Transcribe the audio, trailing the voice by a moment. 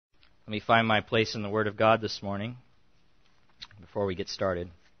Let me find my place in the Word of God this morning before we get started.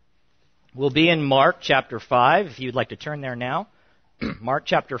 We'll be in Mark chapter 5, if you'd like to turn there now. Mark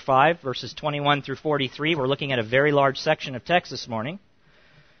chapter 5, verses 21 through 43. We're looking at a very large section of text this morning.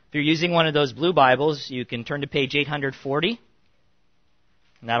 If you're using one of those blue Bibles, you can turn to page 840.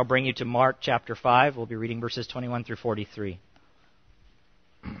 And that'll bring you to Mark chapter 5. We'll be reading verses 21 through 43.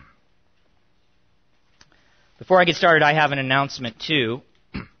 Before I get started, I have an announcement too.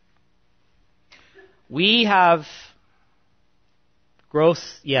 We have growth,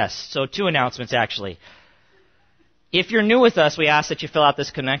 yes, so two announcements actually. If you're new with us, we ask that you fill out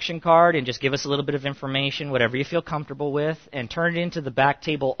this connection card and just give us a little bit of information, whatever you feel comfortable with, and turn it into the back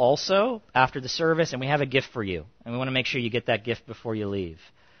table also after the service, and we have a gift for you. And we want to make sure you get that gift before you leave.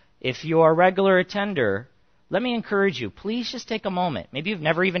 If you are a regular attender, let me encourage you, please just take a moment. Maybe you've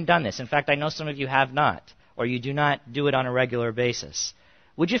never even done this. In fact, I know some of you have not, or you do not do it on a regular basis.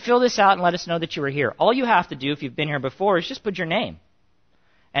 Would you fill this out and let us know that you were here? All you have to do, if you've been here before, is just put your name.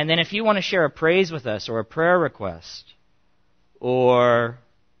 And then if you want to share a praise with us or a prayer request or,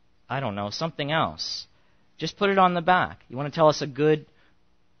 I don't know, something else, just put it on the back. You want to tell us a good,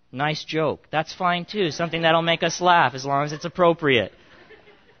 nice joke. That's fine too. Something that'll make us laugh as long as it's appropriate.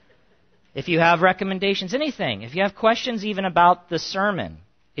 If you have recommendations, anything. If you have questions even about the sermon,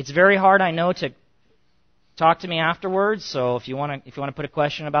 it's very hard, I know, to talk to me afterwards. So if you want to put a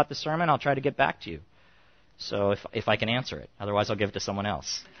question about the sermon, I'll try to get back to you. So if I can answer it. Otherwise, I'll give it to someone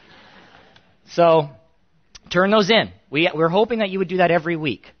else. So turn those in. We're hoping that you would do that every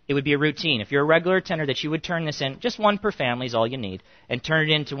week. It would be a routine. If you're a regular attender, that you would turn this in. Just one per family is all you need. And turn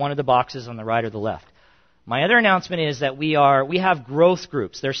it into one of the boxes on the right or the left. My other announcement is that we have growth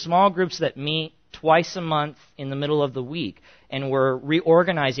groups. They're small groups that meet twice a month in the middle of the week. And we're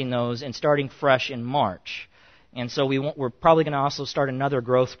reorganizing those and starting fresh in March. And so we're probably going to also start another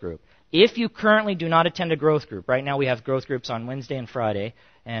growth group. If you currently do not attend a growth group, right now we have growth groups on Wednesday and Friday,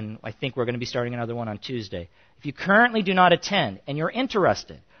 and I think we're going to be starting another one on Tuesday. If you currently do not attend and you're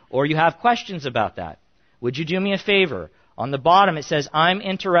interested, or you have questions about that, would you do me a favor? On the bottom it says, I'm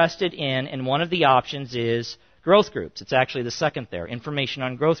interested in, and one of the options is growth groups. It's actually the second there, information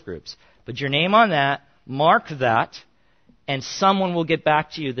on growth groups. Put your name on that, mark that, and someone will get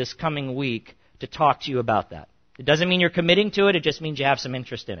back to you this coming week to talk to you about that. It doesn't mean you're committing to it, it just means you have some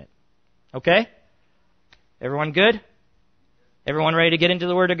interest in it. Okay? Everyone good? Everyone ready to get into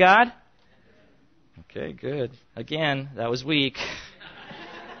the Word of God? Okay, good. Again, that was weak.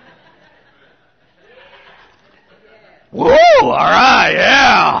 Woo! All right,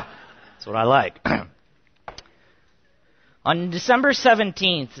 yeah! That's what I like. On December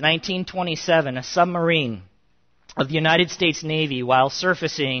 17th, 1927, a submarine of the United States Navy, while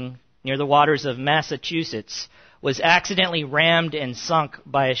surfacing near the waters of Massachusetts, was accidentally rammed and sunk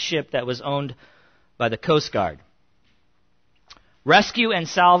by a ship that was owned by the Coast Guard. Rescue and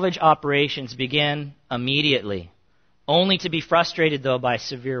salvage operations began immediately, only to be frustrated, though, by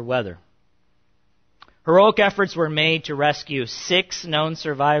severe weather. Heroic efforts were made to rescue 6 known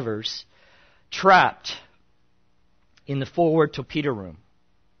survivors trapped in the forward torpedo room,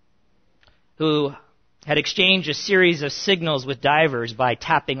 who had exchanged a series of signals with divers by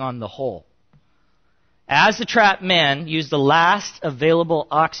tapping on the hull. As the trapped men used the last available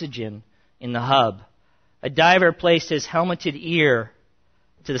oxygen in the hub, a diver placed his helmeted ear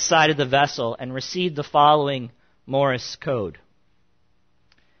to the side of the vessel and received the following Morse code.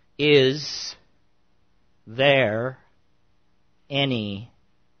 Is there any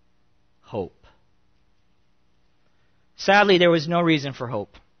hope? Sadly, there was no reason for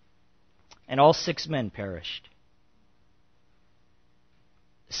hope, and all 6 men perished.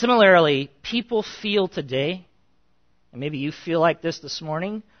 Similarly, people feel today, and maybe you feel like this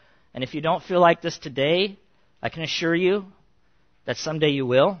morning, and if you don't feel like this today, I can assure you that someday you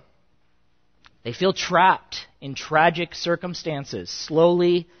will. They feel trapped in tragic circumstances,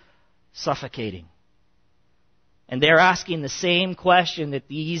 slowly suffocating. And they're asking the same question that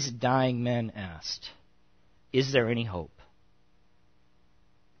these dying men asked. Is there any hope?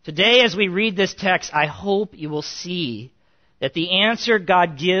 Today, as we read this text, I hope you will see that the answer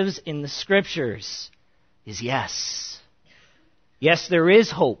God gives in the Scriptures is yes. Yes, there is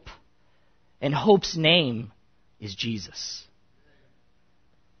hope. And hope's name is Jesus.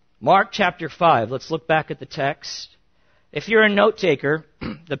 Mark chapter 5. Let's look back at the text. If you're a note taker,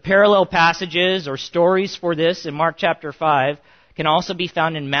 the parallel passages or stories for this in Mark chapter 5 can also be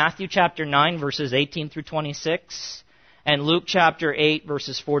found in Matthew chapter 9, verses 18 through 26, and Luke chapter 8,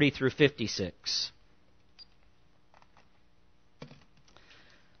 verses 40 through 56.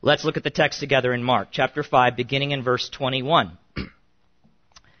 Let's look at the text together in Mark chapter 5, beginning in verse 21.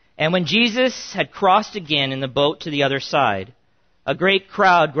 And when Jesus had crossed again in the boat to the other side, a great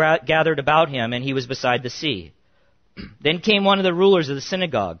crowd gathered about him, and he was beside the sea. Then came one of the rulers of the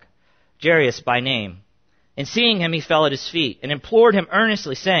synagogue, Jairus by name. And seeing him, he fell at his feet and implored him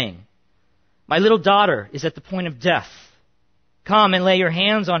earnestly, saying, "My little daughter is at the point of death. Come and lay your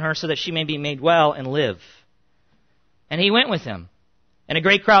hands on her so that she may be made well and live." And he went with him. And a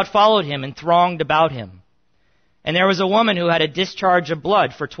great crowd followed him and thronged about him. And there was a woman who had a discharge of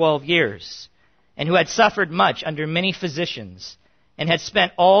blood for 12 years, and who had suffered much under many physicians, and had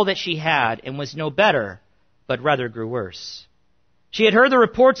spent all that she had, and was no better, but rather grew worse. She had heard the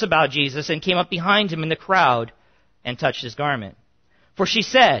reports about Jesus, and came up behind him in the crowd, and touched his garment. For she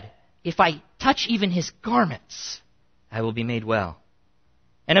said, "If I touch even his garments, I will be made well."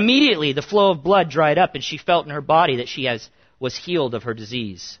 And immediately the flow of blood dried up, and she felt in her body that she was healed of her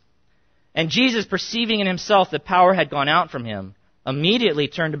disease. And Jesus, perceiving in himself that power had gone out from him, immediately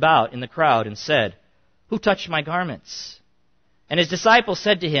turned about in the crowd and said, "Who touched my garments?" And his disciples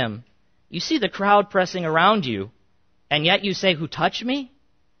said to him, "You see the crowd pressing around you, and yet you say, 'Who touched me?'"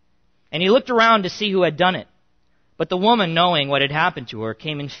 And he looked around to see who had done it. But the woman, knowing what had happened to her,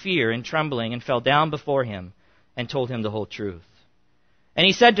 came in fear and trembling, and fell down before him, and told him the whole truth. And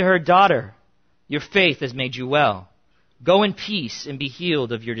he said to her, "Daughter, your faith has made you well. Go in peace and be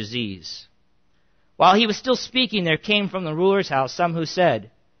healed of your disease." While he was still speaking, there came from the ruler's house some who said,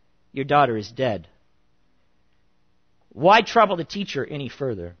 "Your daughter is dead. Why trouble the teacher any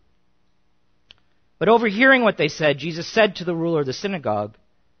further?" But overhearing what they said, Jesus said to the ruler of the synagogue,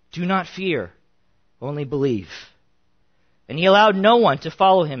 "Do not fear, only believe." And he allowed no one to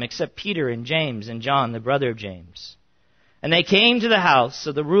follow him except Peter and James and John, the brother of James. And they came to the house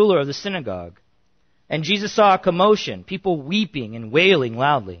of the ruler of the synagogue. And Jesus saw a commotion, people weeping and wailing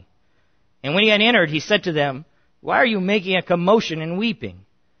loudly. And when he had entered, he said to them, "Why are you making a commotion and weeping?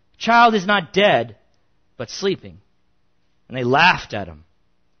 The child is not dead, but sleeping." And they laughed at him.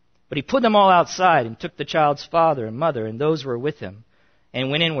 But he put them all outside and took the child's father and mother and those who were with him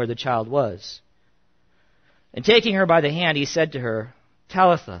and went in where the child was. And taking her by the hand, he said to her,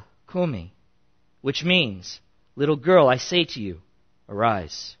 "Talitha cumi," which means, "Little girl, I say to you,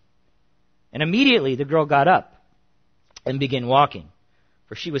 arise." And immediately the girl got up and began walking,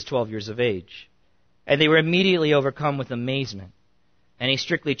 for she was 12 years of age. And they were immediately overcome with amazement. And he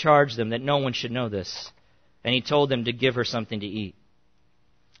strictly charged them that no one should know this. And he told them to give her something to eat.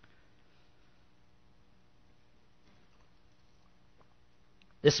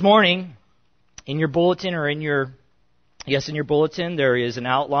 This morning, in your bulletin or in your bulletin, there is an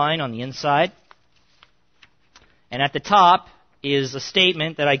outline on the inside. And at the top is a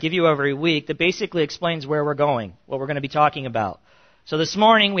statement that I give you every week that basically explains where we're going, what we're going to be talking about. So this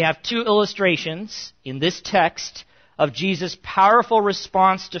morning we have two illustrations in this text of Jesus' powerful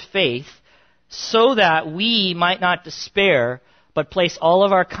response to faith so that we might not despair but place all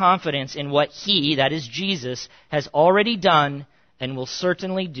of our confidence in what He, that is Jesus, has already done and will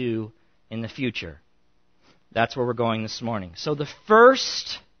certainly do in the future. That's where we're going this morning. So the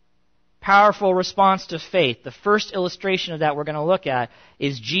first powerful response to faith, the first illustration of that we're going to look at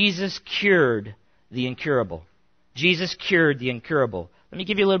is Jesus cured the incurable. Jesus cured the incurable. Let me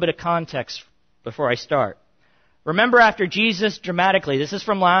give you a little bit of context before I start. Remember after Jesus dramatically, this is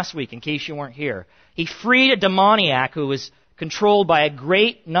from last week in case you weren't here, he freed a demoniac who was controlled by a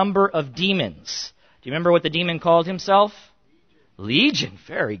great number of demons. Do you remember what the demon called himself? Legion.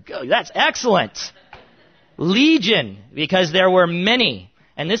 Very good. That's excellent. Legion, because there were many.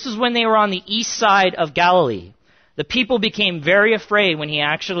 And this is when they were on the east side of Galilee. The people became very afraid when he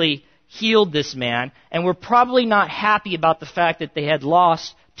actually healed this man, and were probably not happy about the fact that they had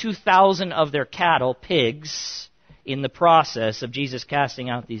lost 2,000 of their cattle, pigs, in the process of Jesus casting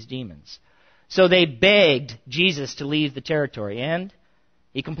out these demons. So they begged Jesus to leave the territory, and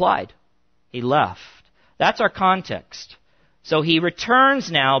he complied. He left. That's our context. So he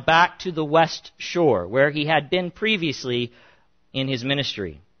returns now back to the west shore, where he had been previously in his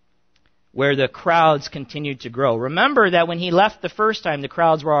ministry, where the crowds continued to grow. Remember that when he left the first time, the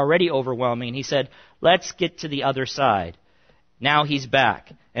crowds were already overwhelming, and he said, "Let's get to the other side." Now he's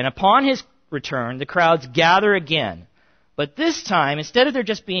back. And upon his return, the crowds gather again. But this time, instead of there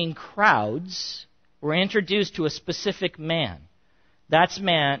just being crowds, we're introduced to a specific man. That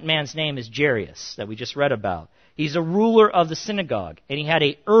man's name is Jairus, that we just read about. He's a ruler of the synagogue, and he had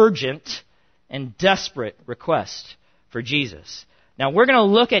an urgent and desperate request for Jesus. Now, we're going to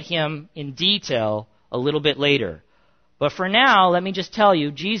look at him in detail a little bit later. But for now, let me just tell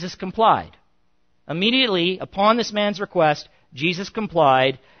you, Jesus complied. Immediately, upon this man's request, Jesus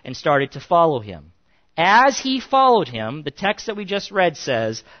complied and started to follow him. As he followed him, the text that we just read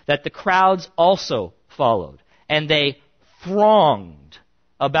says that the crowds also followed, and they thronged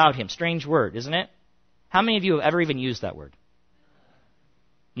about him. Strange word, isn't it? How many of you have ever even used that word?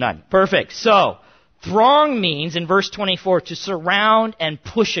 None. Perfect. So, throng means, in verse 24, to surround and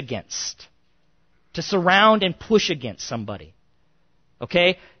push against. To surround and push against somebody.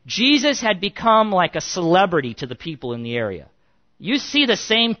 Okay? Jesus had become like a celebrity to the people in the area. You see the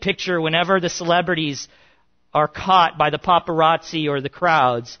same picture whenever the celebrities are caught by the paparazzi or the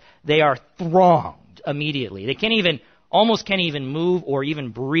crowds. They are thronged immediately. They almost can't even move or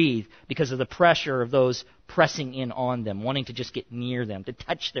even breathe because of the pressure of those pressing in on them, wanting to just get near them, to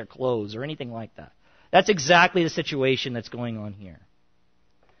touch their clothes or anything like that. That's exactly the situation that's going on here.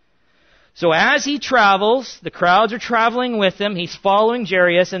 So as he travels, the crowds are traveling with him. He's following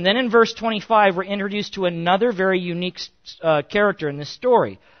Jairus. And then in verse 25, we're introduced to another very unique character in this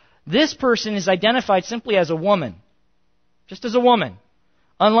story. This person is identified simply as a woman. Just as a woman.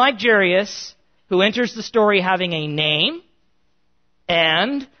 Unlike Jairus, who enters the story having a name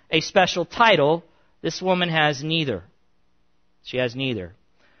and a special title, this woman has neither. She has neither.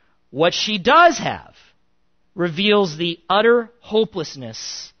 What she does have reveals the utter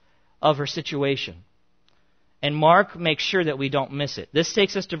hopelessness of her situation. And Mark makes sure that we don't miss it. This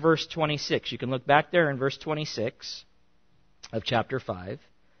takes us to verse 26. You can look back there in verse 26 of chapter 5.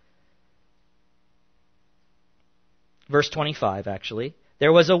 Verse 25, actually.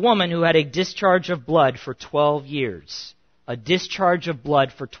 There was a woman who had a discharge of blood for 12 years. A discharge of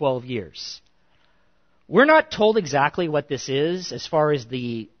blood for 12 years. We're not told exactly what this is as far as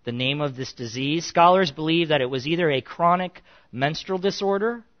the name of this disease. Scholars believe that it was either a chronic menstrual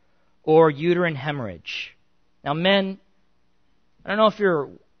disorder or uterine hemorrhage. Now, men, I don't know if your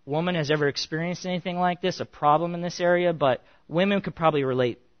woman has ever experienced anything like this, a problem in this area, but women could probably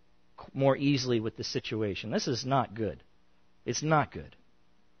relate more easily with the situation. This is not good. It's not good.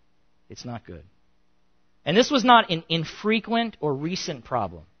 It's not good. And this was not an infrequent or recent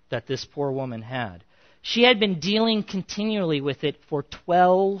problem that this poor woman had. She had been dealing continually with it for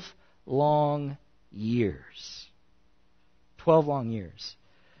 12 long years. 12 long years.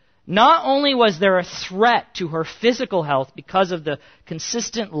 Not only was there a threat to her physical health because of the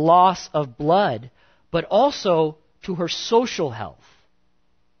consistent loss of blood, but also to her social health.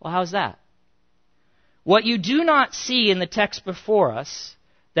 Well, how's that? What you do not see in the text before us,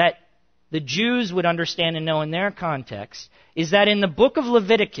 that the Jews would understand and know in their context, is that in the book of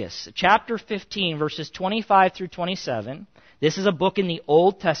Leviticus, chapter 15, verses 25 through 27, this is a book in the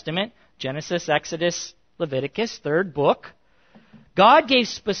Old Testament, Genesis, Exodus, Leviticus, third book. God gave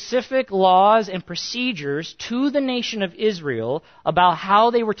specific laws and procedures to the nation of Israel about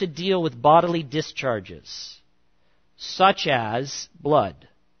how they were to deal with bodily discharges, such as blood.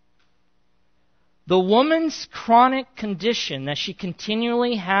 The woman's chronic condition, that she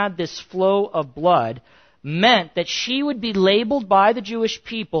continually had this flow of blood, meant that she would be labeled by the Jewish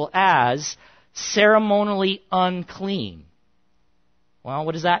people as ceremonially unclean. Well,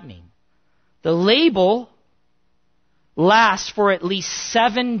 what does that mean? The label lasts for at least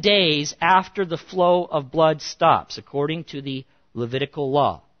 7 days after the flow of blood stops, according to the Levitical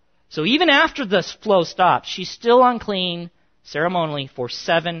law. So even after the flow stops, she's still unclean ceremonially for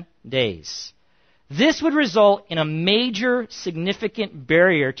 7 days. This would result in a major, significant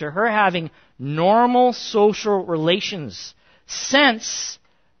barrier to her having normal social relations, since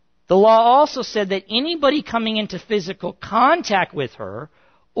the law also said that anybody coming into physical contact with her,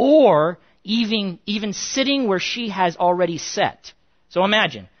 or even sitting where she has already sat. So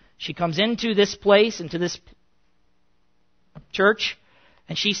imagine, she comes into this place, into this church,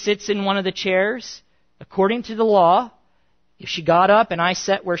 and she sits in one of the chairs. According to the law, if she got up and I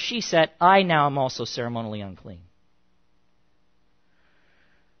sat where she sat, I now am also ceremonially unclean.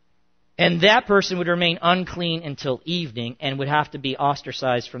 And that person would remain unclean until evening and would have to be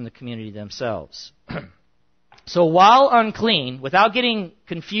ostracized from the community themselves. So while unclean, without getting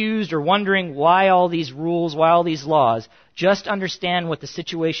confused or wondering why all these rules, why all these laws, just understand what the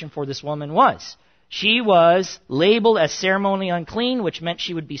situation for this woman was. She was labeled as ceremonially unclean, which meant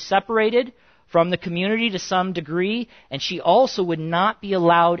she would be separated from the community to some degree, and she also would not be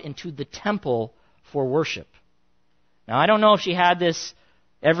allowed into the temple for worship. Now, I don't know if she had this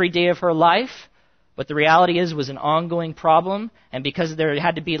every day of her life, but the reality is it was an ongoing problem, and because there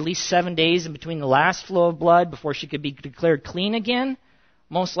had to be at least 7 days in between the last flow of blood before she could be declared clean again,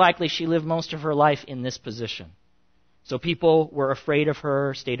 most likely she lived most of her life in this position. So people were afraid of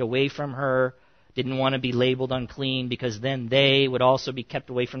her, stayed away from her, didn't want to be labeled unclean, because then they would also be kept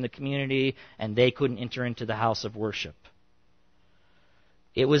away from the community and they couldn't enter into the house of worship.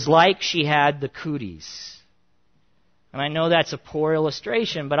 It was like she had the cooties. And I know that's a poor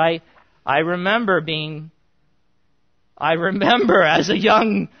illustration, but I remember as a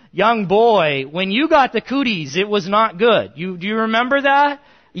young boy, when you got the cooties, it was not good. Do you remember that?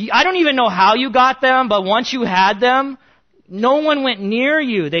 I don't even know how you got them, but once you had them, no one went near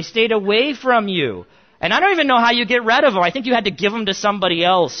you. They stayed away from you. And I don't even know how you get rid of them. I think you had to give them to somebody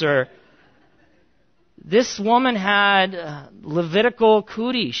else. Or this woman had Levitical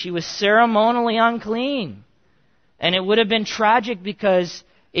cooties. She was ceremonially unclean. And it would have been tragic because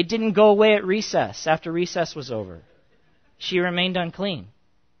it didn't go away at recess, after recess was over. She remained unclean.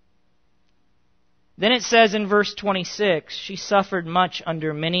 Then it says in verse 26, she suffered much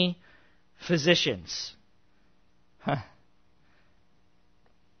under many physicians.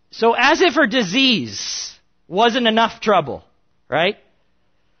 So as if her disease wasn't enough trouble, right?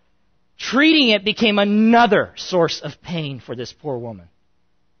 Treating it became another source of pain for this poor woman.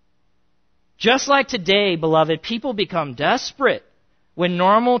 Just like today, beloved, people become desperate when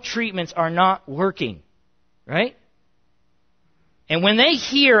normal treatments are not working, right? And when they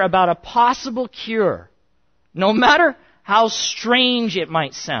hear about a possible cure, no matter how strange it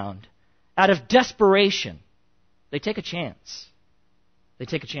might sound, out of desperation, they take a chance. They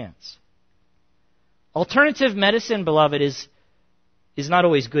take a chance. Alternative medicine, beloved, is not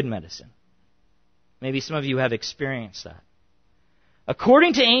always good medicine. Maybe some of you have experienced that.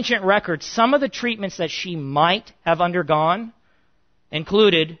 According to ancient records, some of the treatments that she might have undergone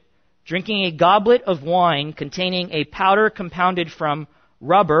included drinking a goblet of wine containing a powder compounded from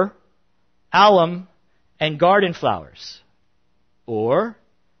rubber, alum, and garden flowers, or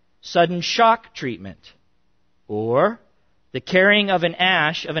sudden shock treatment, or the carrying of an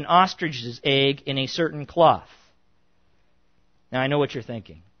ash of an ostrich's egg in a certain cloth. Now, I know what you're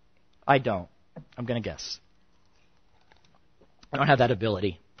thinking. I don't. I'm going to guess. I don't have that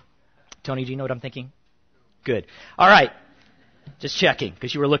ability. Tony, do you know what I'm thinking? Good. All right. Just checking,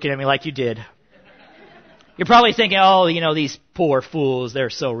 because you were looking at me like you did. You're probably thinking, oh, these poor fools, they're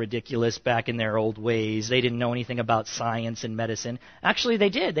so ridiculous back in their old ways. They didn't know anything about science and medicine. Actually, they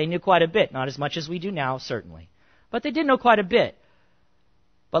did. They knew quite a bit. Not as much as we do now, certainly. But they did know quite a bit.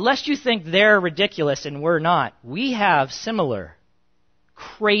 But lest you think they're ridiculous and we're not, we have similar,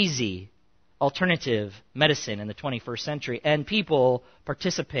 crazy, alternative medicine in the 21st century, and people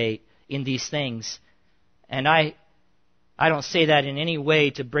participate in these things. And I don't say that in any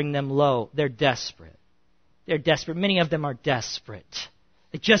way to bring them low. They're desperate. They're desperate. Many of them are desperate.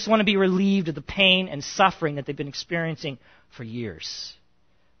 They just want to be relieved of the pain and suffering that they've been experiencing for years.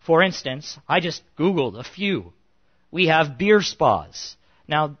 For instance, I just Googled a few. We have beer spas.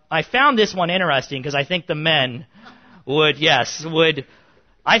 Now, I found this one interesting because I think the men would.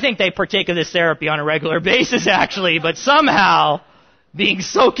 I think they partake of this therapy on a regular basis, actually, but somehow being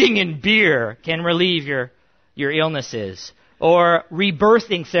soaking in beer can relieve your illnesses. Or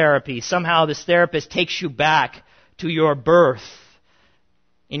rebirthing therapy. Somehow this therapist takes you back to your birth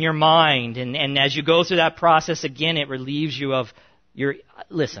in your mind. And as you go through that process again, it relieves you of your...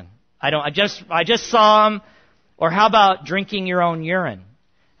 Listen, I just saw them. Or how about drinking your own urine?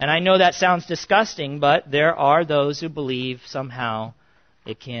 And I know that sounds disgusting, but there are those who believe somehow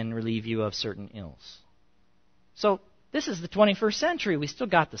it can relieve you of certain ills. So this is the 21st century. We still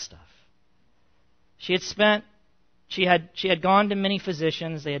got the stuff. She had gone to many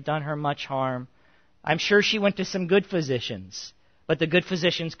physicians. They had done her much harm. I'm sure she went to some good physicians, but the good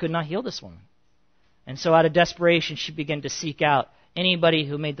physicians could not heal this woman. And so out of desperation, she began to seek out anybody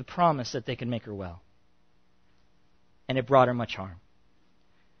who made the promise that they could make her well. And it brought her much harm.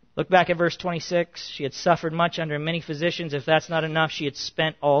 Look back at verse 26. She had suffered much under many physicians. If that's not enough, she had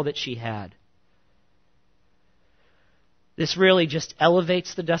spent all that she had. This really just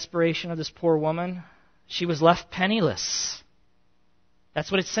elevates the desperation of this poor woman. She was left penniless.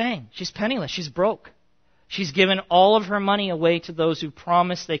 That's what it's saying. She's penniless. She's broke. She's given all of her money away to those who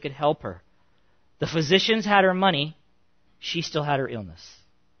promised they could help her. The physicians had her money. She still had her illness.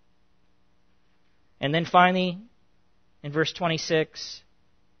 And then finally, in verse 26,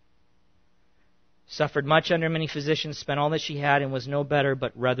 suffered much under many physicians, spent all that she had, and was no better,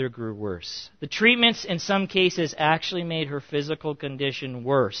 but rather grew worse. The treatments in some cases actually made her physical condition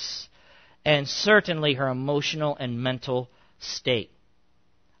worse, and certainly her emotional and mental state.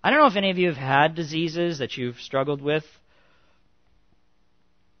 I don't know if any of you have had diseases that you've struggled with,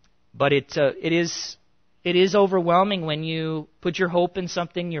 but it is overwhelming when you put your hope in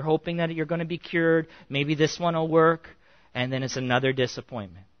something. You're hoping that you're going to be cured. Maybe this one will work, and then it's another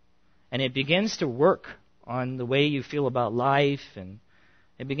disappointment. And it begins to work on the way you feel about life, and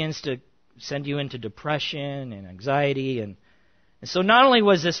it begins to send you into depression and anxiety, and And so not only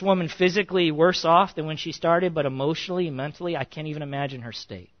was this woman physically worse off than when she started, but emotionally and mentally, I can't even imagine her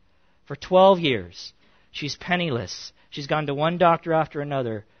state. For 12 years, she's penniless. She's gone to one doctor after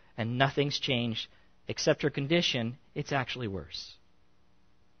another, and nothing's changed except her condition. It's actually worse.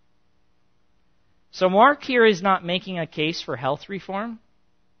 So Mark here is not making a case for health reform.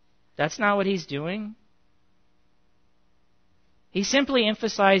 That's not what he's doing. He's simply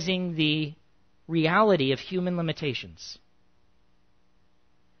emphasizing the reality of human limitations.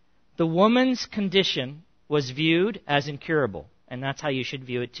 The woman's condition was viewed as incurable, and that's how you should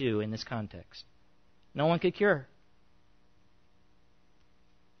view it too in this context. No one could cure her.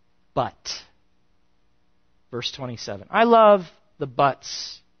 But, verse 27. I love the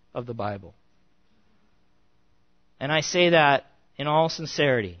buts of the Bible. And I say that in all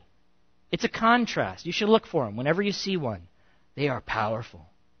sincerity. It's a contrast. You should look for them whenever you see one. They are powerful.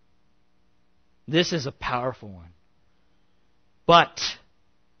 This is a powerful one. But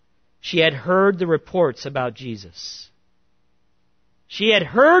she had heard the reports about Jesus. She had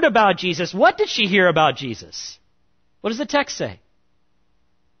heard about Jesus. What did she hear about Jesus? What does the text say?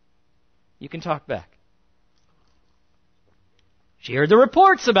 You can talk back. She heard the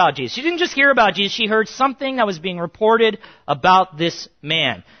reports about Jesus. She didn't just hear about Jesus. She heard something that was being reported about this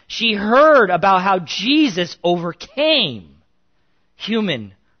man. She heard about how Jesus overcame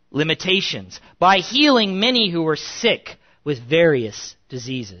human limitations by healing many who were sick with various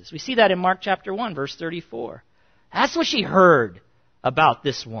diseases. We see that in Mark chapter 1, verse 34. That's what she heard about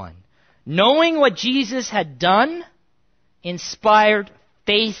this one. Knowing what Jesus had done inspired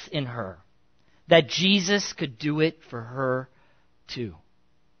faith in her, that Jesus could do it for her too.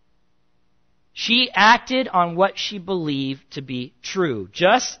 She acted on what she believed to be true,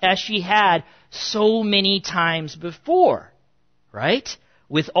 just as she had so many times before, right?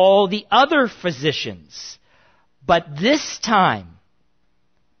 With all the other physicians. But this time,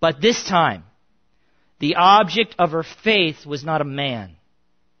 the object of her faith was not a man.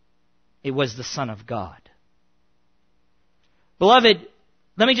 It was the Son of God. Beloved,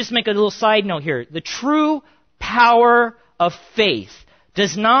 let me just make a little side note here. The true power of faith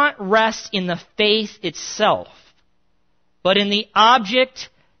does not rest in the faith itself, but in the object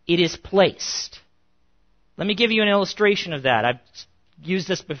it is placed. Let me give you an illustration of that. I've used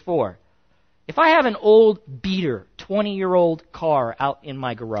this before. If I have an old beater, 20-year-old car out in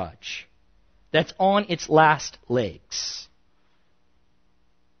my garage that's on its last legs,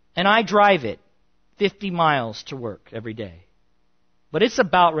 and I drive it 50 miles to work every day, but it's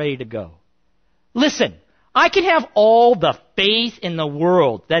about ready to go. Listen, I can have all the faith in the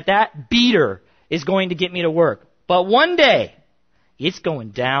world that that beater is going to get me to work. But one day, it's going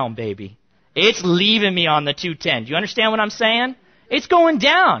down, baby. It's leaving me on the 210. Do you understand what I'm saying? It's going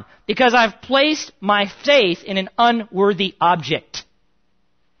down because I've placed my faith in an unworthy object.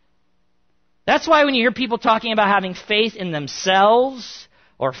 That's why when you hear people talking about having faith in themselves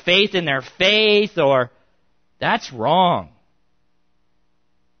or faith in their faith, that's wrong.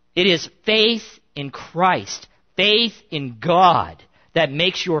 It is faith in Christ, faith in God, that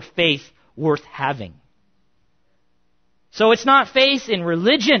makes your faith worth having. So it's not faith in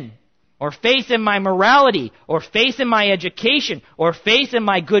religion, or faith in my morality, or faith in my education, or faith in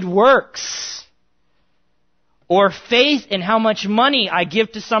my good works, or faith in how much money I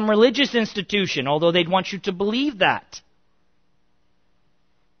give to some religious institution, although they'd want you to believe that.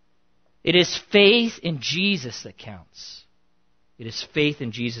 It is faith in Jesus that counts. It is faith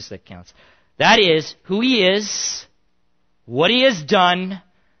in Jesus that counts. That is who He is, what He has done,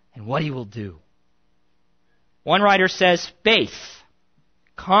 and what He will do. One writer says, faith,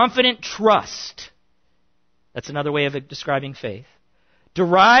 confident trust, that's another way of describing faith,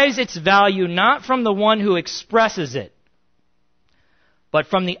 derives its value not from the one who expresses it, but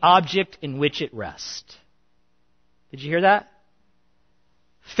from the object in which it rests. Did you hear that?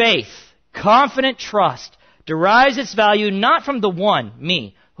 Faith, confident trust, derives its value not from the one,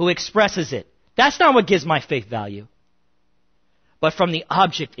 me, who expresses it. That's not what gives my faith value, but from the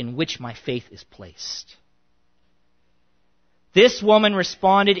object in which my faith is placed. This woman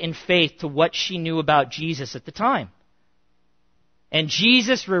responded in faith to what she knew about Jesus at the time. And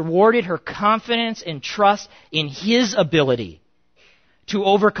Jesus rewarded her confidence and trust in His ability to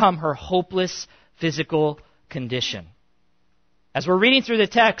overcome her hopeless physical condition. As we're reading through the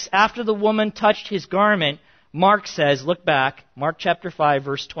text, after the woman touched His garment, Mark says, look back, Mark chapter 5,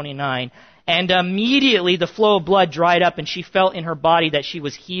 verse 29, and immediately the flow of blood dried up, and she felt in her body that she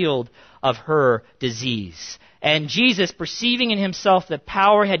was healed of her disease. And Jesus, perceiving in Himself that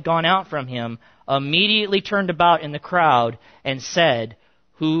power had gone out from Him, immediately turned about in the crowd and said,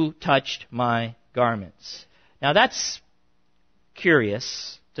 "Who touched my garments?" Now that's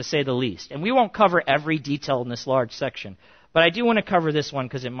curious, to say the least. And we won't cover every detail in this large section, but I do want to cover this one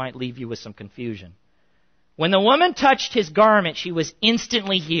because it might leave you with some confusion. When the woman touched his garment, she was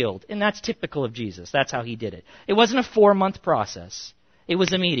instantly healed. And that's typical of Jesus. That's how he did it. It wasn't a 4-month process. It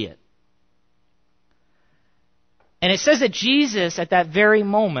was immediate. And it says that Jesus, at that very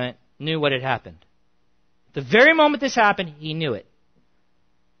moment, knew what had happened. The very moment this happened, he knew it.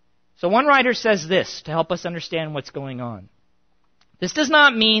 So one writer says this to help us understand what's going on. This does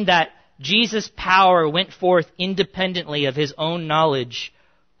not mean that Jesus' power went forth independently of his own knowledge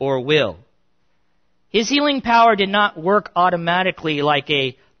or will. His healing power did not work automatically like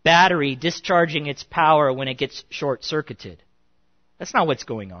a battery discharging its power when it gets short-circuited. That's not what's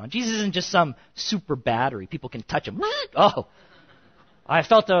going on. Jesus isn't just some super battery. People can touch him. Oh, I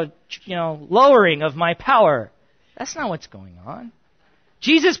felt a lowering of my power. That's not what's going on.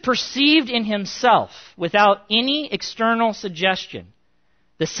 Jesus perceived in himself, without any external suggestion,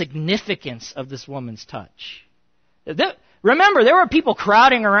 the significance of this woman's touch. Remember, there were people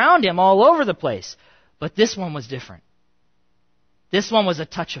crowding around him all over the place. But this one was different. This one was a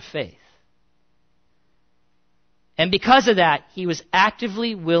touch of faith. And because of that, he was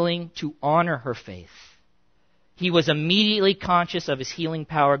actively willing to honor her faith. He was immediately conscious of his healing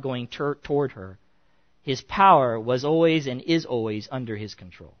power going toward her. His power was always and is always under his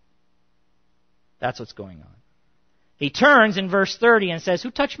control. That's what's going on. He turns in verse 30 and says, "Who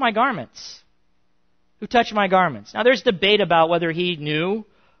touched my garments? Who touched my garments?" Now there's debate about whether he knew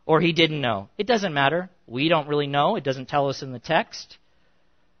or he didn't know. It doesn't matter. We don't really know. It doesn't tell us in the text.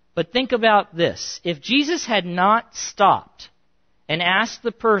 But think about this. If Jesus had not stopped and asked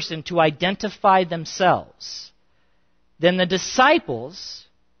the person to identify themselves, then the disciples,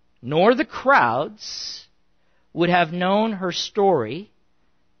 nor the crowds, would have known her story,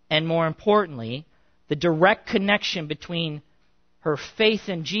 and more importantly, the direct connection between her faith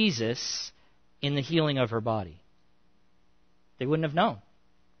in Jesus in the healing of her body. They wouldn't have known.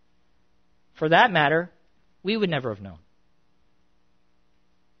 For that matter, we would never have known.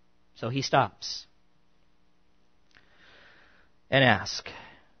 So he stops and asks,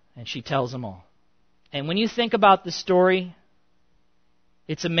 and she tells them all. And when you think about the story,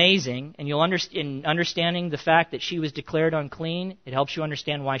 it's amazing, and you'll in understanding the fact that she was declared unclean, it helps you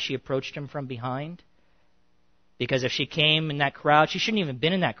understand why she approached him from behind. Because if she came in that crowd, she shouldn't even have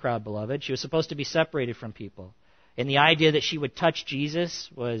been in that crowd, beloved. She was supposed to be separated from people. And the idea that she would touch Jesus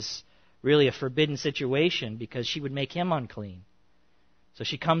was really a forbidden situation because she would make him unclean. So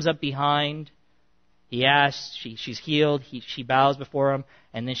she comes up behind, he asks, she's healed, she bows before him,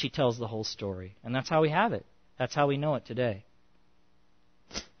 and then she tells the whole story. And that's how we have it. That's how we know it today.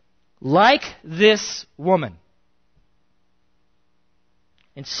 Like this woman,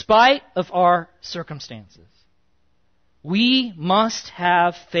 in spite of our circumstances, we must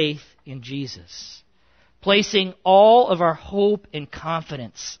have faith in Jesus, placing all of our hope and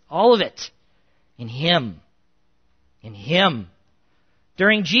confidence, all of it, in Him. In Him.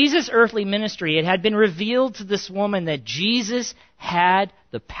 During Jesus' earthly ministry, it had been revealed to this woman that Jesus had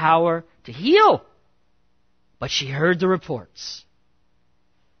the power to heal. But she heard the reports.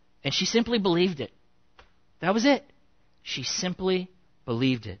 And she simply believed it. That was it. She simply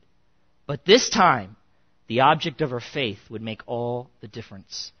believed it. But this time, the object of her faith would make all the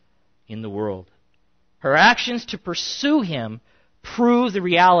difference in the world. Her actions to pursue Him prove the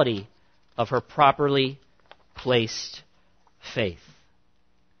reality of her properly placed faith.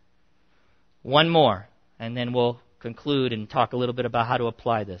 One more, and then we'll conclude and talk a little bit about how to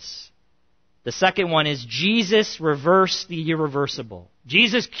apply this. The second one is Jesus reversed the irreversible.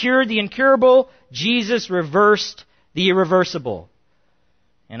 Jesus cured the incurable. Jesus reversed the irreversible.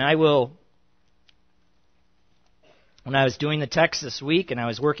 And when I was doing the text this week and I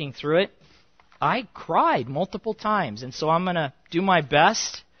was working through it, I cried multiple times. And so I'm going to do my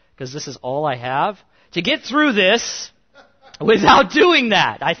best, because this is all I have, to get through this without doing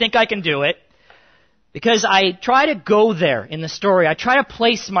that. I think I can do it. Because I try to go there in the story. I try to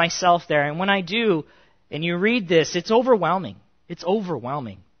place myself there. And when I do, and you read this, it's overwhelming. It's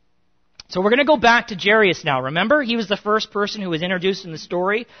overwhelming. So we're going to go back to Jairus now. Remember, he was the first person who was introduced in the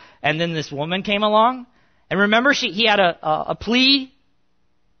story, and then this woman came along. And remember, he had a plea.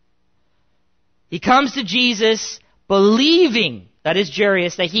 He comes to Jesus believing, that is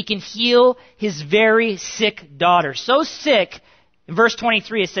Jairus, that he can heal his very sick daughter. So sick, in verse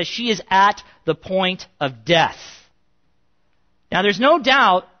 23 it says, she is at the point of death. Now there's no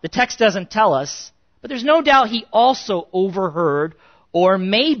doubt, the text doesn't tell us, but there's no doubt he also overheard or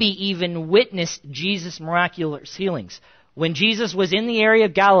maybe even witnessed Jesus' miraculous healings. When Jesus was in the area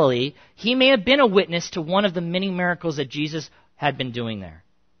of Galilee, he may have been a witness to one of the many miracles that Jesus had been doing there.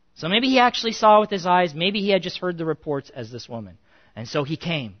 So maybe he actually saw with his eyes. Maybe he had just heard the reports as this woman. And so he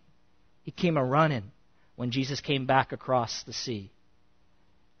came. He came a-running when Jesus came back across the sea.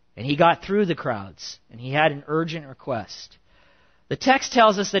 And he got through the crowds, and he had an urgent request. The text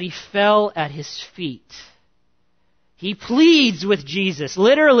tells us that he fell at his feet. He pleads with Jesus,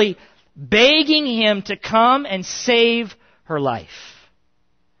 literally begging him to come and save her life.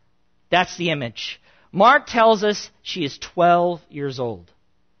 That's the image. Mark tells us she is 12 years old.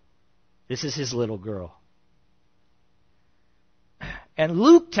 This is his little girl. And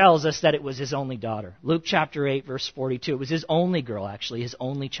Luke tells us that it was his only daughter. Luke chapter 8, verse 42. It was his only girl, actually, his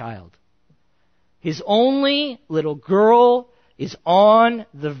only child. His only little girl is on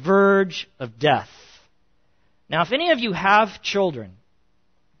the verge of death. Now, if any of you have children,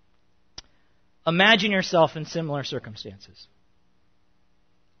 imagine yourself in similar circumstances.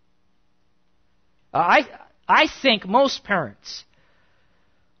 I think most parents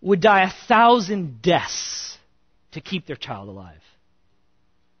would die 1,000 deaths to keep their child alive.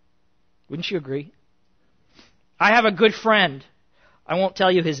 Wouldn't you agree? I have a good friend. I won't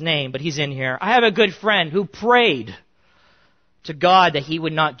tell you his name, but he's in here. I have a good friend who prayed to God that he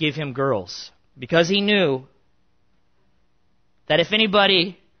would not give him girls because he knew that if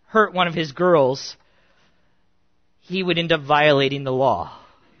anybody hurt one of his girls, he would end up violating the law.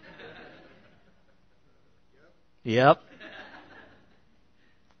 Yep.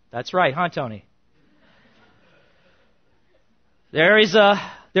 That's right, huh, Tony? There's a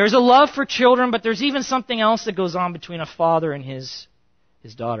love for children, but there's even something else that goes on between a father and his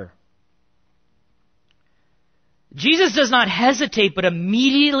daughter. Jesus does not hesitate, but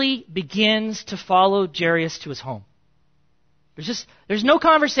immediately begins to follow Jairus to his home. There's no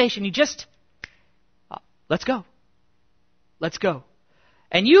conversation. He just, let's go. Let's go.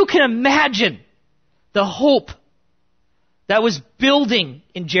 And you can imagine the hope that was building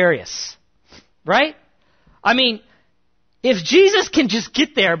in Jairus. Right? I mean, if Jesus can just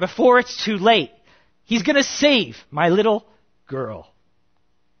get there before it's too late, he's going to save my little girl.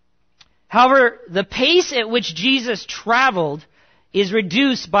 However, the pace at which Jesus traveled is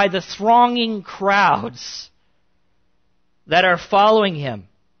reduced by the thronging crowds that are following him.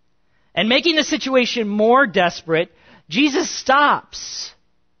 And making the situation more desperate, Jesus stops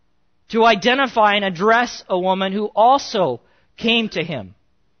to identify and address a woman who also came to him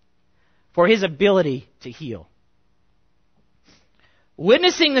for his ability to heal.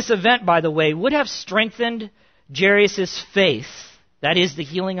 Witnessing this event, by the way, would have strengthened Jairus' faith, that is, the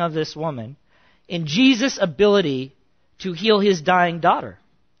healing of this woman, in Jesus' ability to heal his dying daughter.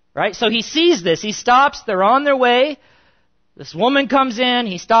 Right? So he sees this. He stops. They're on their way. This woman comes in.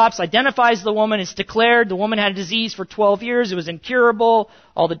 He stops, identifies the woman. It's declared the woman had a disease for 12 years. It was incurable.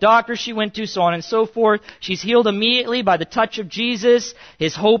 All the doctors she went to, so on and so forth. She's healed immediately by the touch of Jesus.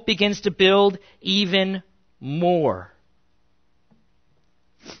 His hope begins to build even more.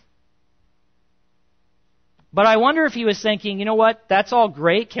 But I wonder if he was thinking, you know what, that's all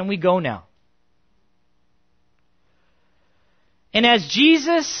great, can we go now? And as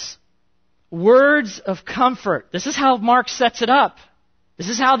Jesus' words of comfort, this is how Mark sets it up. This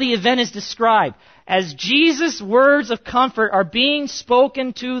is how the event is described. As Jesus' words of comfort are being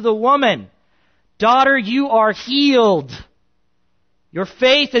spoken to the woman, daughter, you are healed. Your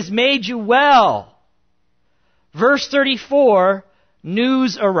faith has made you well. Verse 34,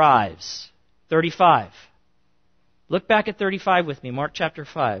 news arrives. 35. Look back at 35 with me, Mark chapter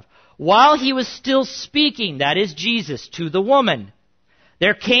 5. While he was still speaking, that is Jesus, to the woman,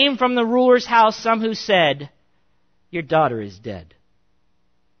 there came from the ruler's house some who said, your daughter is dead.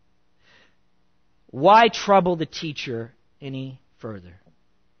 Why trouble the teacher any further?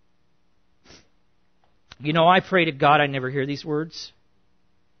 You know, I pray to God I never hear these words.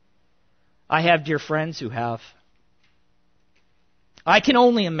 I have dear friends who have. I can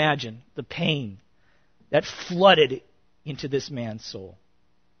only imagine the pain that flooded into this man's soul.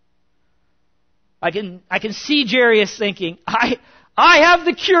 I can see Jairus thinking, I have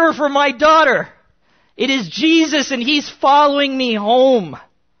the cure for my daughter. It is Jesus and he's following me home.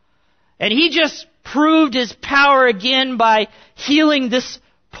 And he just proved his power again by healing this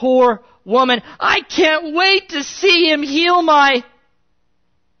poor woman. I can't wait to see him heal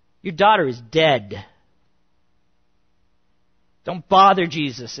your daughter is dead. Don't bother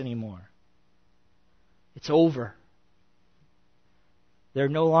Jesus anymore. It's over. There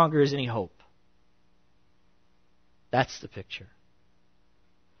no longer is any hope. That's the picture.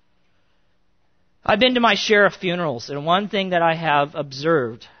 I've been to my share of funerals, and one thing that I have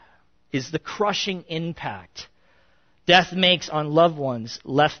observed is the crushing impact death makes on loved ones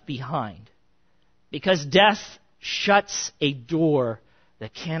left behind. Because death shuts a door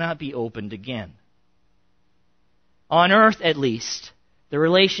that cannot be opened again. On earth, at least, the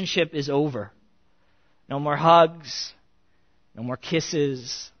relationship is over. No more hugs, no more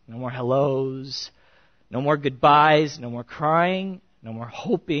kisses, no more hellos, no more goodbyes, no more crying, no more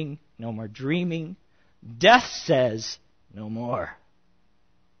hoping, no more dreaming. Death says no more.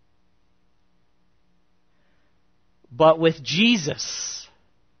 But with Jesus,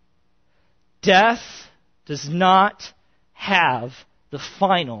 death does not have the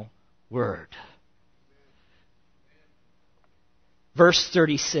final word. Verse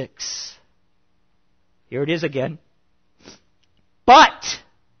 36. Here it is again. But,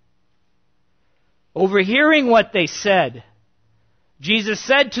 overhearing what they said, Jesus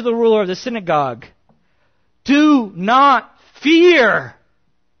said to the ruler of the synagogue, "Do not fear,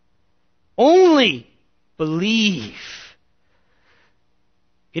 only believe."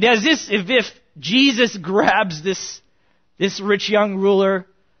 It is as if Jesus grabs this rich young ruler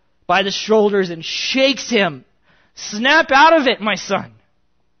by the shoulders and shakes him. Snap out of it, my son.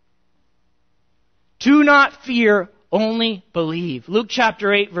 Do not fear, only believe. Luke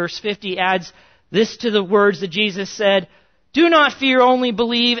chapter 8, verse 50 adds this to the words that Jesus said, "Do not fear, only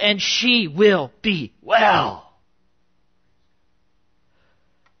believe, and she will be well."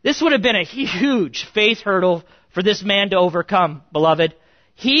 This would have been a huge faith hurdle for this man to overcome, beloved.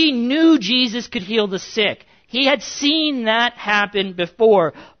 He knew Jesus could heal the sick. He had seen that happen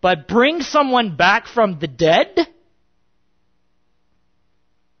before. But bring someone back from the dead?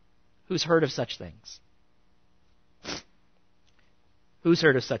 Who's heard of such things? Who's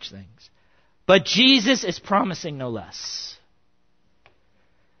heard of such things? But Jesus is promising no less.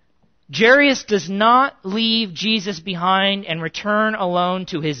 Jairus does not leave Jesus behind and return alone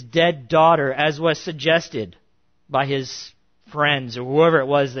to his dead daughter, as was suggested by his friends or whoever it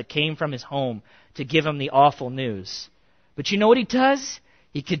was that came from his home to give him the awful news. But you know what he does?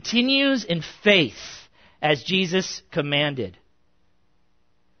 He continues in faith as Jesus commanded.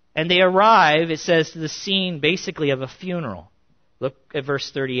 And they arrive, it says, to the scene basically of a funeral. Look at verse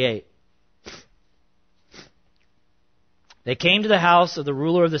 38. They came to the house of the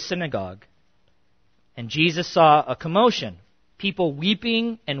ruler of the synagogue, and Jesus saw a commotion, people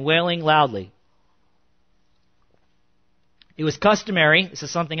weeping and wailing loudly. It was customary, this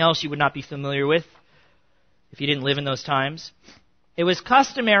is something else you would not be familiar with if you didn't live in those times. It was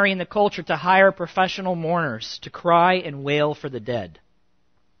customary in the culture to hire professional mourners to cry and wail for the dead.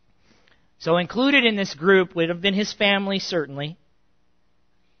 So included in this group would have been his family, certainly,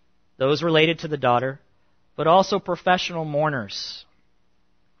 those related to the daughter, but also professional mourners.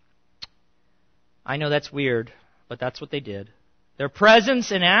 I know that's weird, but that's what they did. Their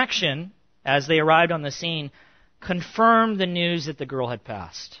presence and action, as they arrived on the scene, confirmed the news that the girl had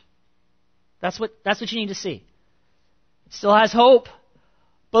passed. That's what you need to see. It still has hope.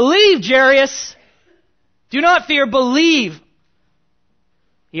 Believe, Jairus. Do not fear, believe.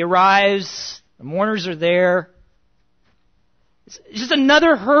 He arrives, the mourners are there. It's just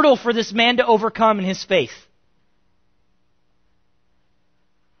another hurdle for this man to overcome in his faith.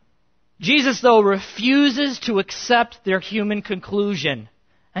 Jesus, though, refuses to accept their human conclusion,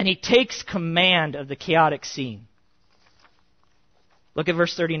 and he takes command of the chaotic scene. Look at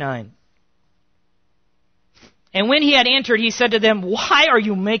verse 39. And when he had entered, he said to them, "Why are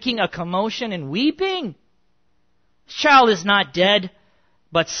you making a commotion and weeping? This child is not dead,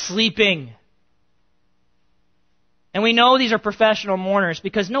 but sleeping." And we know these are professional mourners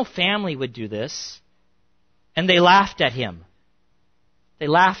because no family would do this. And they laughed at him. They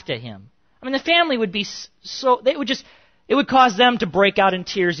laughed at him. I mean, the family would be it would cause them to break out in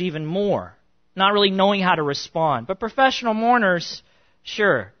tears even more, not really knowing how to respond. But professional mourners,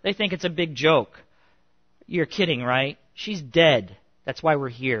 sure, they think it's a big joke. You're kidding, right? She's dead. That's why we're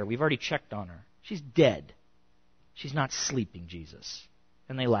here. We've already checked on her. She's dead. She's not sleeping, Jesus.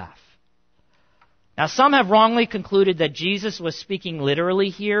 And they laugh. Now, some have wrongly concluded that Jesus was speaking literally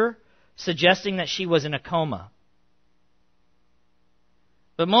here, suggesting that she was in a coma.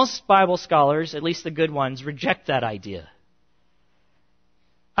 But most Bible scholars, at least the good ones, reject that idea.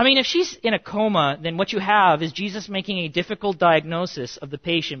 I mean, if she's in a coma, then what you have is Jesus making a difficult diagnosis of the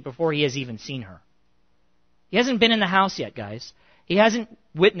patient before he has even seen her. He hasn't been in the house yet, guys. He hasn't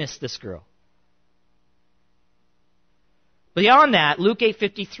witnessed this girl. Beyond that, Luke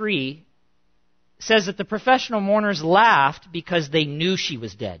 8:53 says that the professional mourners laughed because they knew she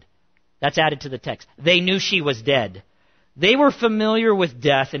was dead. That's added to the text. They knew she was dead. They were familiar with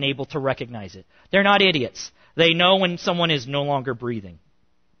death and able to recognize it. They're not idiots. They know when someone is no longer breathing.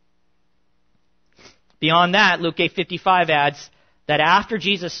 Beyond that, Luke 8:55 adds that after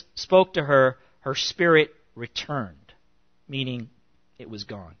Jesus spoke to her, her spirit returned, meaning it was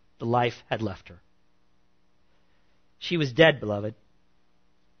gone. The life had left her. She was dead, beloved.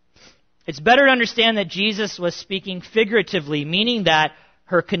 It's better to understand that Jesus was speaking figuratively, meaning that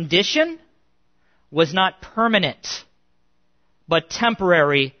her condition was not permanent, but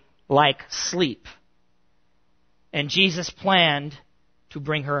temporary, like sleep. And Jesus planned to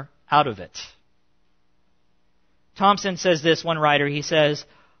bring her out of it. Thompson says this, one writer, he says,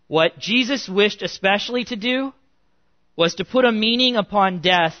 what Jesus wished especially to do was to put a meaning upon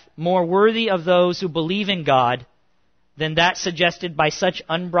death more worthy of those who believe in God than that suggested by such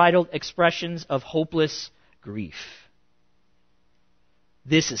unbridled expressions of hopeless grief.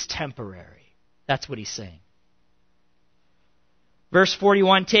 This is temporary. That's what he's saying. Verse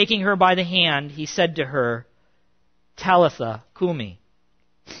 41, taking her by the hand, he said to her, Talitha Kumi,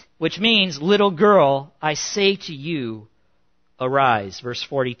 which means, little girl, I say to you, arise. Verse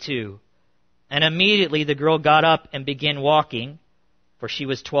 42. And immediately the girl got up and began walking, for she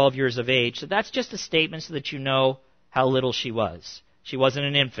was 12 years of age. So that's just a statement so that you know how little she was. She wasn't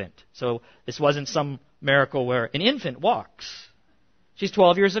an infant. So this wasn't some miracle where an infant walks. She's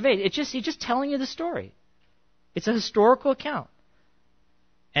 12 years of age. He's just telling you the story. It's a historical account.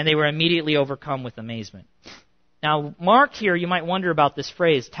 And they were immediately overcome with amazement. Now, Mark here, you might wonder about this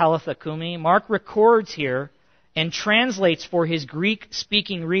phrase, Talitha Kumi. Mark records here and translates for his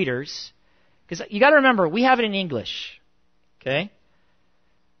Greek-speaking readers. Because you got to remember, we have it in English. Okay?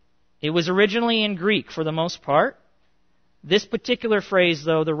 It was originally in Greek for the most part. This particular phrase,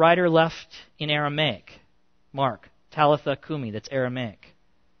 though, the writer left in Aramaic. Mark, Talitha Kumi, that's Aramaic.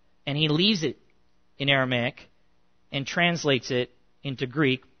 And he leaves it in Aramaic and translates it into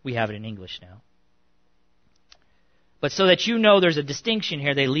Greek. We have it in English now. But so that you know there's a distinction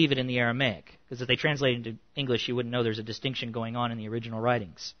here, they leave it in the Aramaic. Because if they translate it into English, you wouldn't know there's a distinction going on in the original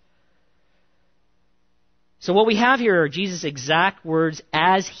writings. So what we have here are Jesus' exact words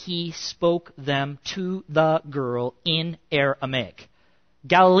as he spoke them to the girl in Aramaic.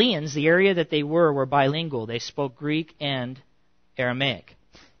 Galileans, the area that they were bilingual. They spoke Greek and Aramaic.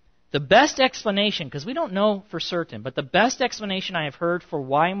 The best explanation, because we don't know for certain, but the best explanation I have heard for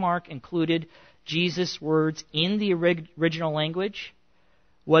why Mark included Jesus' words in the original language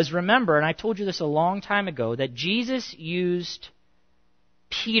was, remember, and I told you this a long time ago, that Jesus used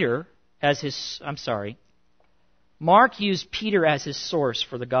Mark used Peter as his source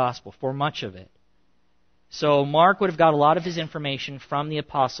for the gospel, for much of it. So Mark would have got a lot of his information from the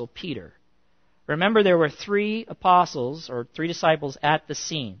apostle Peter. Remember, there were 3 apostles, or 3 disciples at the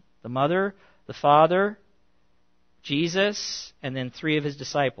scene. The mother, the father, Jesus, and then 3 of his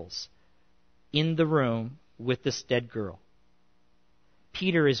disciples in the room with this dead girl.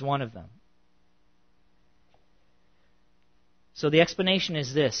 Peter is one of them. So the explanation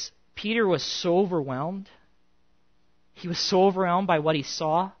is this. Peter was so overwhelmed. He was so overwhelmed by what he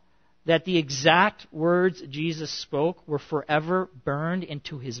saw that the exact words Jesus spoke were forever burned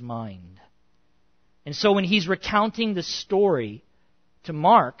into his mind. And so when he's recounting the story to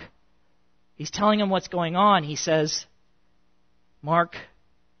Mark, he's telling him what's going on. He says, Mark,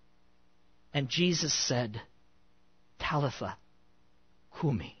 and Jesus said, Talitha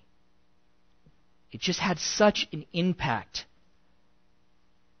Kumi. It just had such an impact.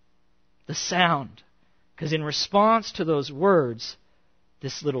 The sound. Because in response to those words,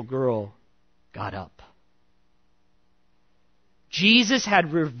 this little girl got up. Jesus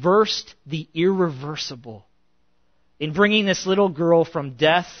had reversed the irreversible in bringing this little girl from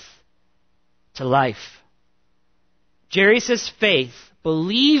death to life. Jairus' faith,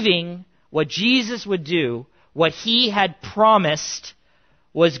 believing what Jesus would do, what he had promised,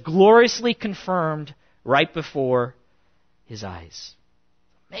 was gloriously confirmed right before his eyes.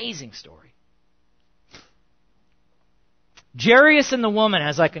 Amazing story. Jairus and the woman,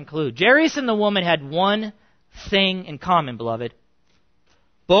 as I conclude, Jairus and the woman had one thing in common, beloved.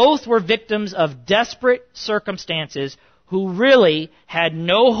 Both were victims of desperate circumstances who really had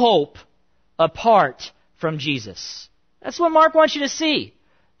no hope apart from Jesus. That's what Mark wants you to see.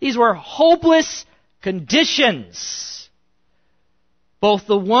 These were hopeless conditions. Both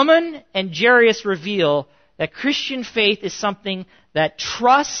the woman and Jairus reveal that Christian faith is something that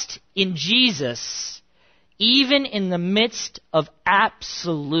trusts in Jesus even in the midst of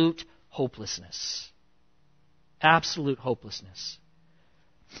absolute hopelessness. Absolute hopelessness.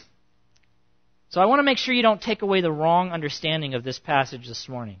 So I want to make sure you don't take away the wrong understanding of this passage this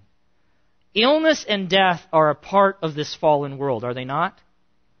morning. Illness and death are a part of this fallen world, are they not?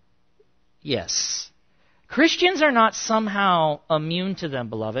 Yes. Christians are not somehow immune to them,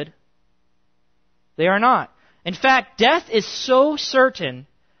 beloved. They are not. In fact, death is so certain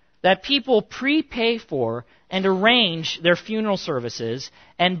that people prepay for and arrange their funeral services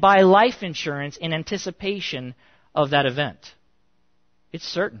and buy life insurance in anticipation of that event. It's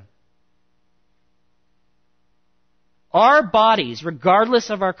certain. Our bodies, regardless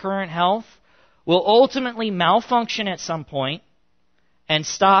of our current health, will ultimately malfunction at some point and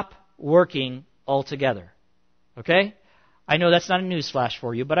stop working altogether. Okay? I know that's not a newsflash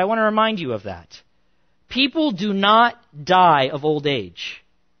for you, but I want to remind you of that. People do not die of old age.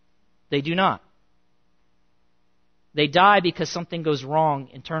 They do not. They die because something goes wrong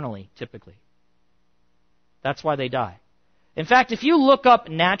internally, typically. That's why they die. In fact, if you look up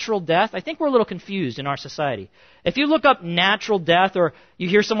natural death, I think we're a little confused in our society. If you look up natural death, or you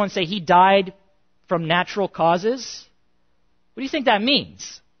hear someone say he died from natural causes, what do you think that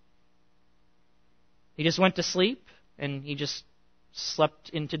means? He just went to sleep and he just slept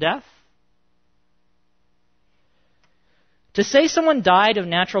into death? To say someone died of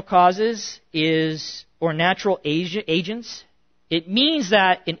natural causes or natural agents, it means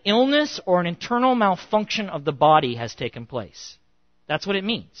that an illness or an internal malfunction of the body has taken place. That's what it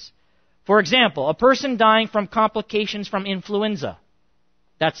means. For example, a person dying from complications from influenza,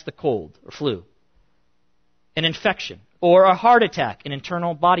 that's the cold or flu, an infection, or a heart attack, an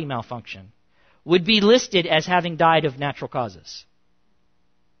internal body malfunction, would be listed as having died of natural causes.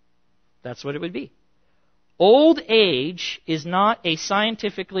 That's what it would be. Old age is not a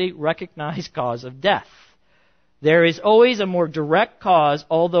scientifically recognized cause of death. There is always a more direct cause,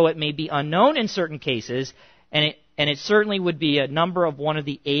 although it may be unknown in certain cases, and it certainly would be a number of one of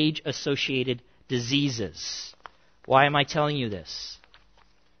the age-associated diseases. Why am I telling you this?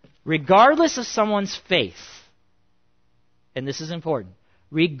 Regardless of someone's faith, and this is important,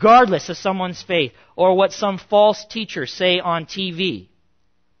 regardless of someone's faith or what some false teachers say on TV,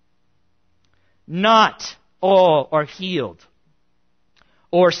 not all are healed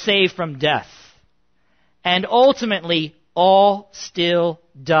or saved from death. And ultimately, all still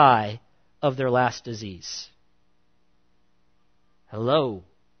die of their last disease. Hello.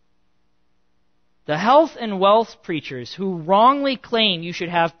 The health and wealth preachers who wrongly claim you should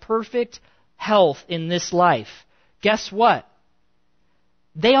have perfect health in this life, guess what?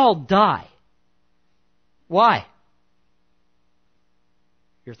 They all die. Why?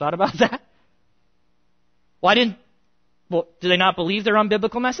 You ever thought about that? Do they not believe their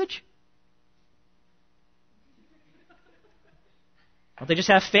unbiblical message? Don't they just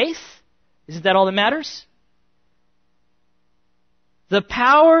have faith? Isn't that all that matters? The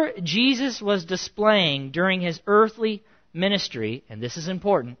power Jesus was displaying during his earthly ministry, and this is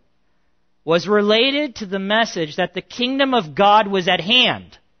important, was related to the message that the kingdom of God was at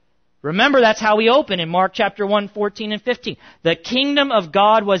hand. Remember, that's how we open in Mark chapter 1, 14 and 15. The kingdom of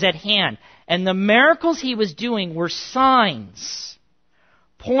God was at hand. And the miracles he was doing were signs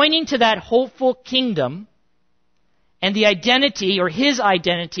pointing to that hopeful kingdom and the identity, or his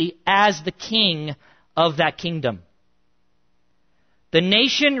identity, as the king of that kingdom. The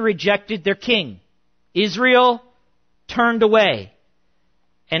nation rejected their king. Israel turned away.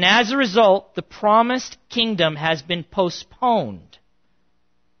 And as a result, the promised kingdom has been postponed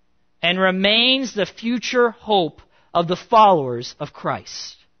and remains the future hope of the followers of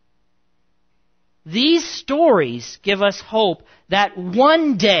Christ. These stories give us hope that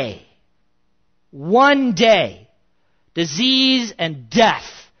one day, disease and death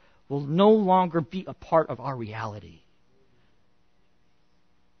will no longer be a part of our reality.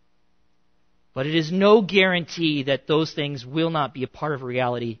 But it is no guarantee that those things will not be a part of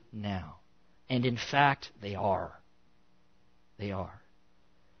reality now. And in fact, they are. They are.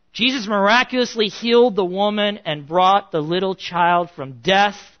 Jesus miraculously healed the woman and brought the little child from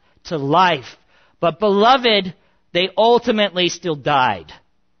death to life. But beloved, they ultimately still died.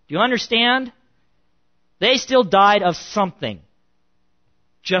 Do you understand? They still died of something,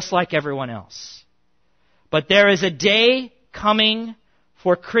 just like everyone else. But there is a day coming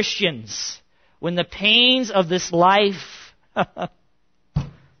for Christians when the pains of this life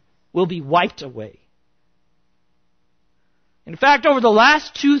will be wiped away. In fact, over the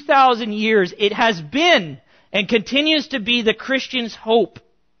last 2,000 years, it has been and continues to be the Christian's hope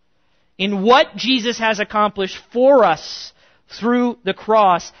in what Jesus has accomplished for us through the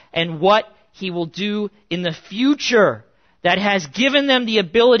cross and what he will do in the future, that has given them the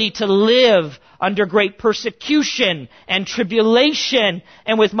ability to live under great persecution and tribulation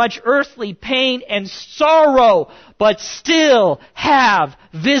and with much earthly pain and sorrow, but still have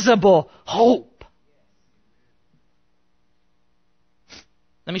visible hope.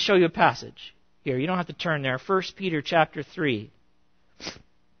 Let me show you a passage here. You don't have to turn there. 1 Peter chapter 3.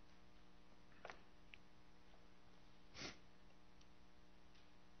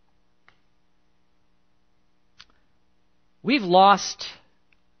 We've lost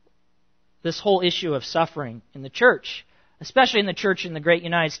this whole issue of suffering in the church, especially in the church in the great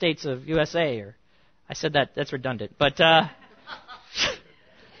United States of USA. Or I said that's redundant, but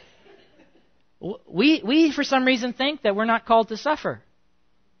we for some reason think that we're not called to suffer.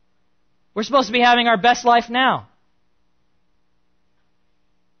 We're supposed to be having our best life now.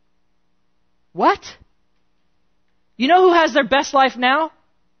 What? You know who has their best life now?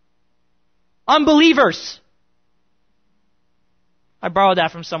 Unbelievers. I borrowed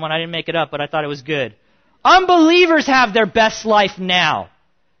that from someone. I didn't make it up, but I thought it was good. Unbelievers have their best life now,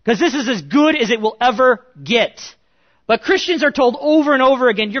 because this is as good as it will ever get. But Christians are told over and over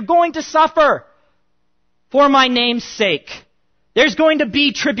again, you're going to suffer for my name's sake. There's going to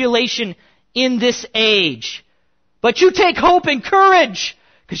be tribulation in this age. But you take hope and courage,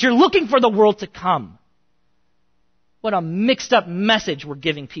 because you're looking for the world to come. What a mixed up message we're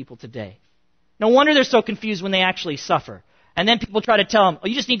giving people today. No wonder they're so confused when they actually suffer. And then people try to tell them, oh,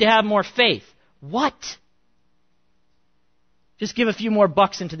 you just need to have more faith. What? Just give a few more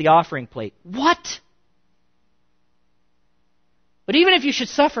bucks into the offering plate. What? But even if you should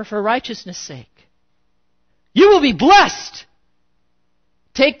suffer for righteousness' sake, you will be blessed.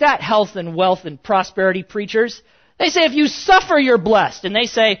 Take that, health and wealth and prosperity preachers. They say if you suffer, you're blessed. And they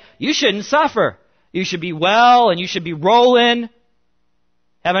say, you shouldn't suffer. You should be well and you should be rolling.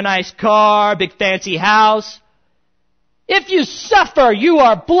 Have a nice car, big fancy house. If you suffer, you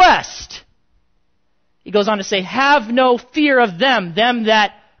are blessed. He goes on to say, have no fear of them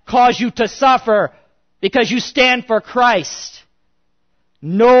that cause you to suffer, because you stand for Christ.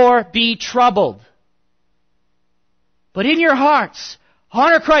 Nor be troubled. But in your hearts,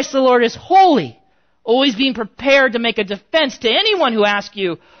 honor Christ the Lord as holy, always being prepared to make a defense to anyone who asks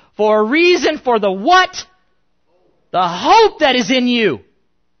you for a reason for the what? The hope that is in you.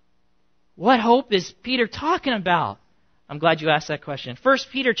 What hope is Peter talking about? I'm glad you asked that question. 1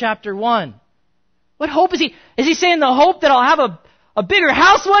 Peter chapter 1. What hope is he? Is he saying the hope that I'll have a bigger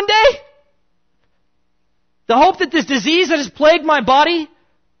house one day? The hope that this disease that has plagued my body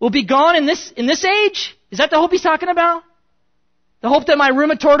will be gone in this age? Is that the hope he's talking about? The hope that my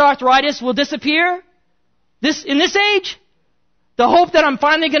rheumatoid arthritis will disappear? In this age? The hope that I'm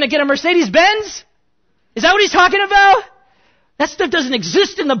finally going to get a Mercedes-Benz? Is that what he's talking about? That stuff doesn't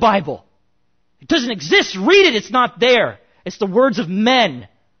exist in the Bible. It doesn't exist. Read it. It's not there. It's the words of men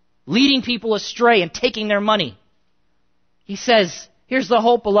leading people astray and taking their money. He says, here's the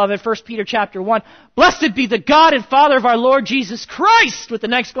hope, beloved, 1 Peter chapter 1. Blessed be the God and Father of our Lord Jesus Christ, with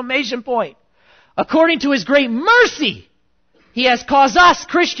an exclamation point. According to His great mercy, He has caused us,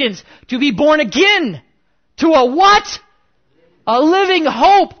 Christians, to be born again to a what? A living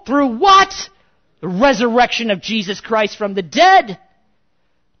hope through what? The resurrection of Jesus Christ from the dead.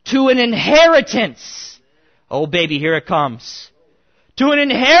 To an inheritance. Oh baby, here it comes. To an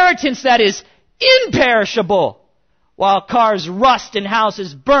inheritance that is imperishable, while cars rust and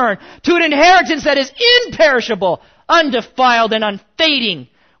houses burn. To an inheritance that is imperishable, undefiled and unfading.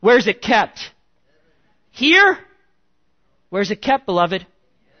 Where's it kept? Here? Where's it kept, beloved?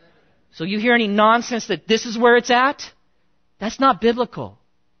 So you hear any nonsense that this is where it's at? That's not biblical.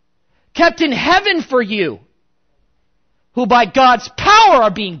 Kept in heaven for you, who by God's power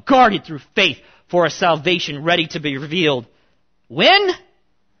are being guarded through faith for a salvation ready to be revealed. When?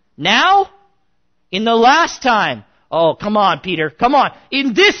 Now? In the last time? Oh, come on, Peter. Come on.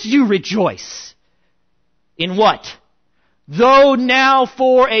 In this you rejoice. In what? Though now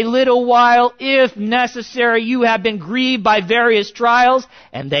for a little while, if necessary, you have been grieved by various trials,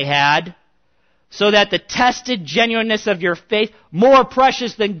 and they had, so that the tested genuineness of your faith, more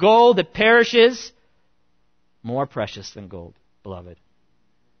precious than gold that perishes, more precious than gold, beloved,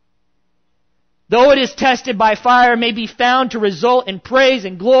 though it is tested by fire, may be found to result in praise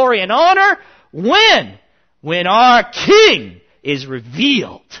and glory and honor. When? When our King is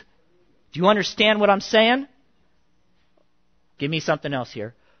revealed. Do you understand what I'm saying? Give me something else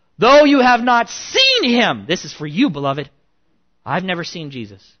here. Though you have not seen Him. This is for you, beloved. I've never seen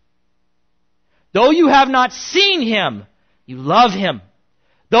Jesus. Though you have not seen Him, you love Him.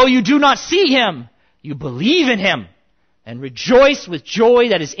 Though you do not see Him, you believe in Him and rejoice with joy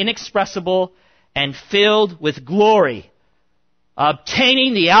that is inexpressible and filled with glory,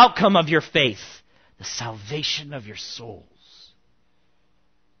 obtaining the outcome of your faith, the salvation of your souls.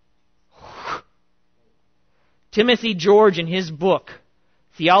 Timothy George, in his book,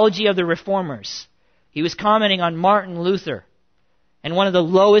 Theology of the Reformers, he was commenting on Martin Luther and one of the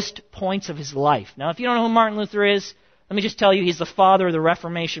lowest points of his life. Now, if you don't know who Martin Luther is, let me just tell you, he's the father of the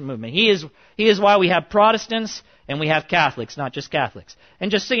Reformation movement. He is why we have Protestants and we have Catholics, not just Catholics.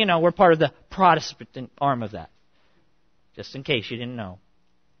 And just so you know, we're part of the Protestant arm of that. just in case you didn't know.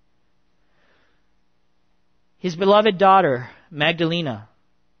 His beloved daughter, Magdalena,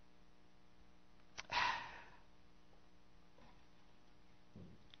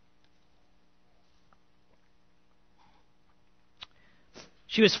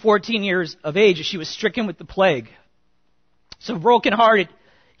 she was 14 years of age and she was stricken with the plague. So brokenhearted,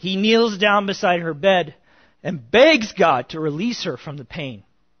 he kneels down beside her bed and begs God to release her from the pain.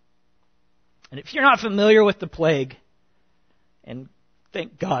 And if you're not familiar with the plague, and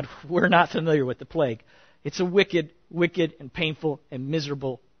thank God we're not familiar with the plague, it's a wicked, wicked, and painful and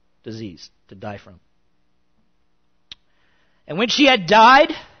miserable disease to die from. And when she had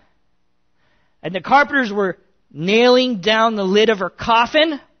died, and the carpenters were nailing down the lid of her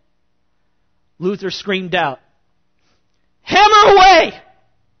coffin, Luther screamed out, "Hammer away!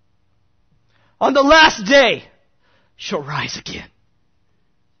 On the last day she'll rise again."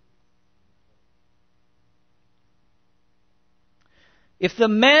 If the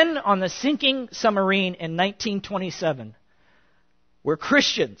men on the sinking submarine in 1927 were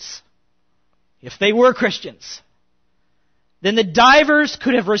Christians, if they were Christians, then the divers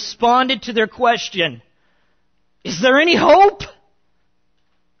could have responded to their question, "Is there any hope?"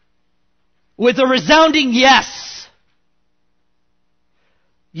 with a resounding yes.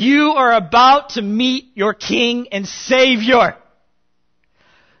 You are about to meet your King and Savior.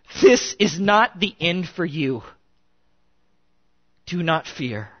 This is not the end for you. Do not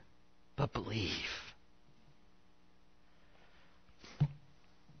fear, but believe.